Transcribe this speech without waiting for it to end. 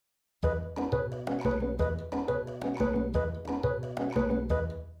Hello,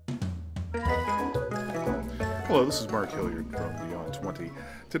 this is Mark Hilliard from Beyond 20.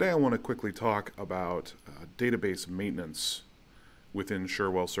 Today I want to quickly talk about database maintenance within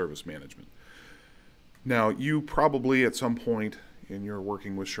Cherwell Service Management. Now, you probably at some point in your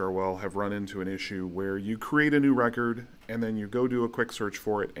working with Cherwell have run into an issue where you create a new record and then you go do a quick search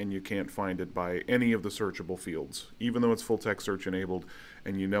for it and you can't find it by any of the searchable fields, even though it's full text search enabled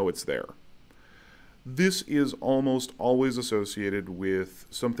and you know it's there. This is almost always associated with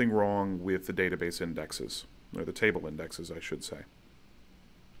something wrong with the database indexes, or the table indexes, I should say.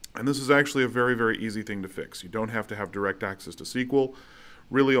 And this is actually a very, very easy thing to fix. You don't have to have direct access to SQL.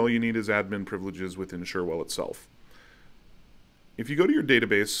 Really, all you need is admin privileges within Cherwell itself. If you go to your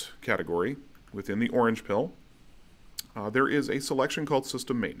database category within the orange pill, there is a selection called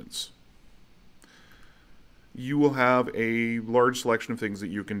System Maintenance. You will have a large selection of things that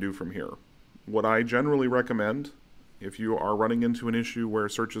you can do from here. What I generally recommend, if you are running into an issue where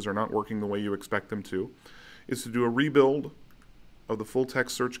searches are not working the way you expect them to, is to do a rebuild of the full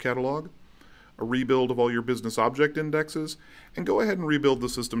text search catalog, a rebuild of all your business object indexes, and go ahead and rebuild the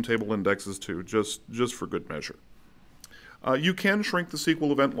system table indexes too, just for good measure. You can shrink the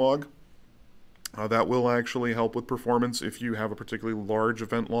SQL event log. That will actually help with performance if you have a particularly large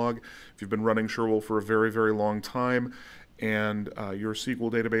event log. If you've been running Cherwell for a very, very long time and your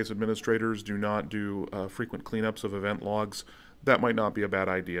SQL database administrators do not do frequent cleanups of event logs, that might not be a bad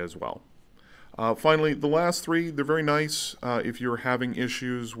idea as well. Finally, the last three, they're very nice if you're having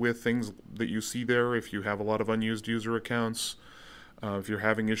issues with things that you see there. If you have a lot of unused user accounts, if you're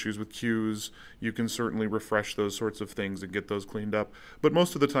having issues with queues, you can certainly refresh those sorts of things and get those cleaned up. But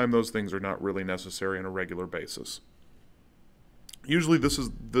most of the time, those things are not really necessary on a regular basis. Usually, this is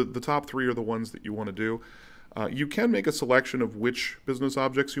the top three are the ones that you want to do. You can make a selection of which business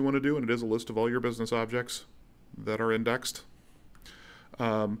objects you want to do, and it is a list of all your business objects that are indexed.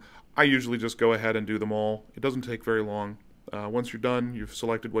 I usually just go ahead and do them all. It doesn't take very long. Once you're done, you've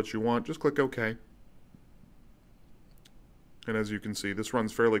selected what you want, just click OK. And as you can see, this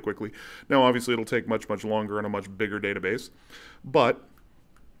runs fairly quickly. Now, obviously, it'll take much, much longer on a much bigger database, but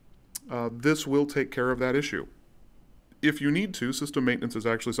this will take care of that issue. If you need to, system maintenance is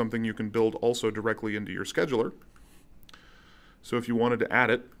actually something you can build also directly into your scheduler. So if you wanted to add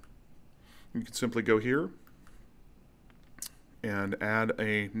it, you can simply go here and add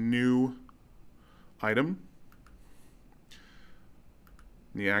a new item.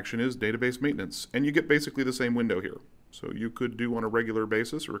 The action is database maintenance, and you get basically the same window here. So you could do on a regular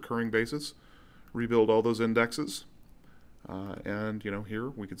basis, a recurring basis, rebuild all those indexes, and here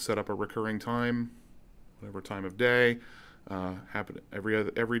we could set up a recurring time, whatever time of day, happen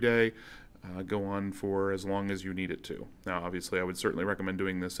every day, go on for as long as you need it to. Now, obviously, I would certainly recommend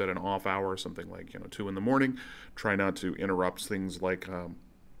doing this at an off hour, something like 2 in the morning. Try not to interrupt things like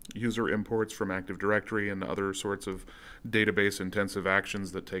user imports from Active Directory and other sorts of database-intensive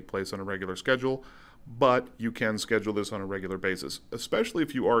actions that take place on a regular schedule. But you can schedule this on a regular basis, especially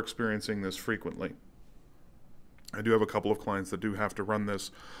if you are experiencing this frequently. I do have a couple of clients that do have to run this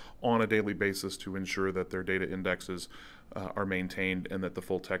on a daily basis to ensure that their data indexes are maintained and that the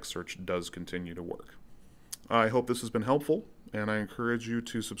full text search does continue to work. I hope this has been helpful, and I encourage you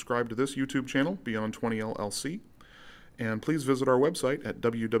to subscribe to this YouTube channel, Beyond 20 LLC, and please visit our website at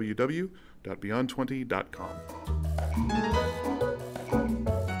www.beyond20.com.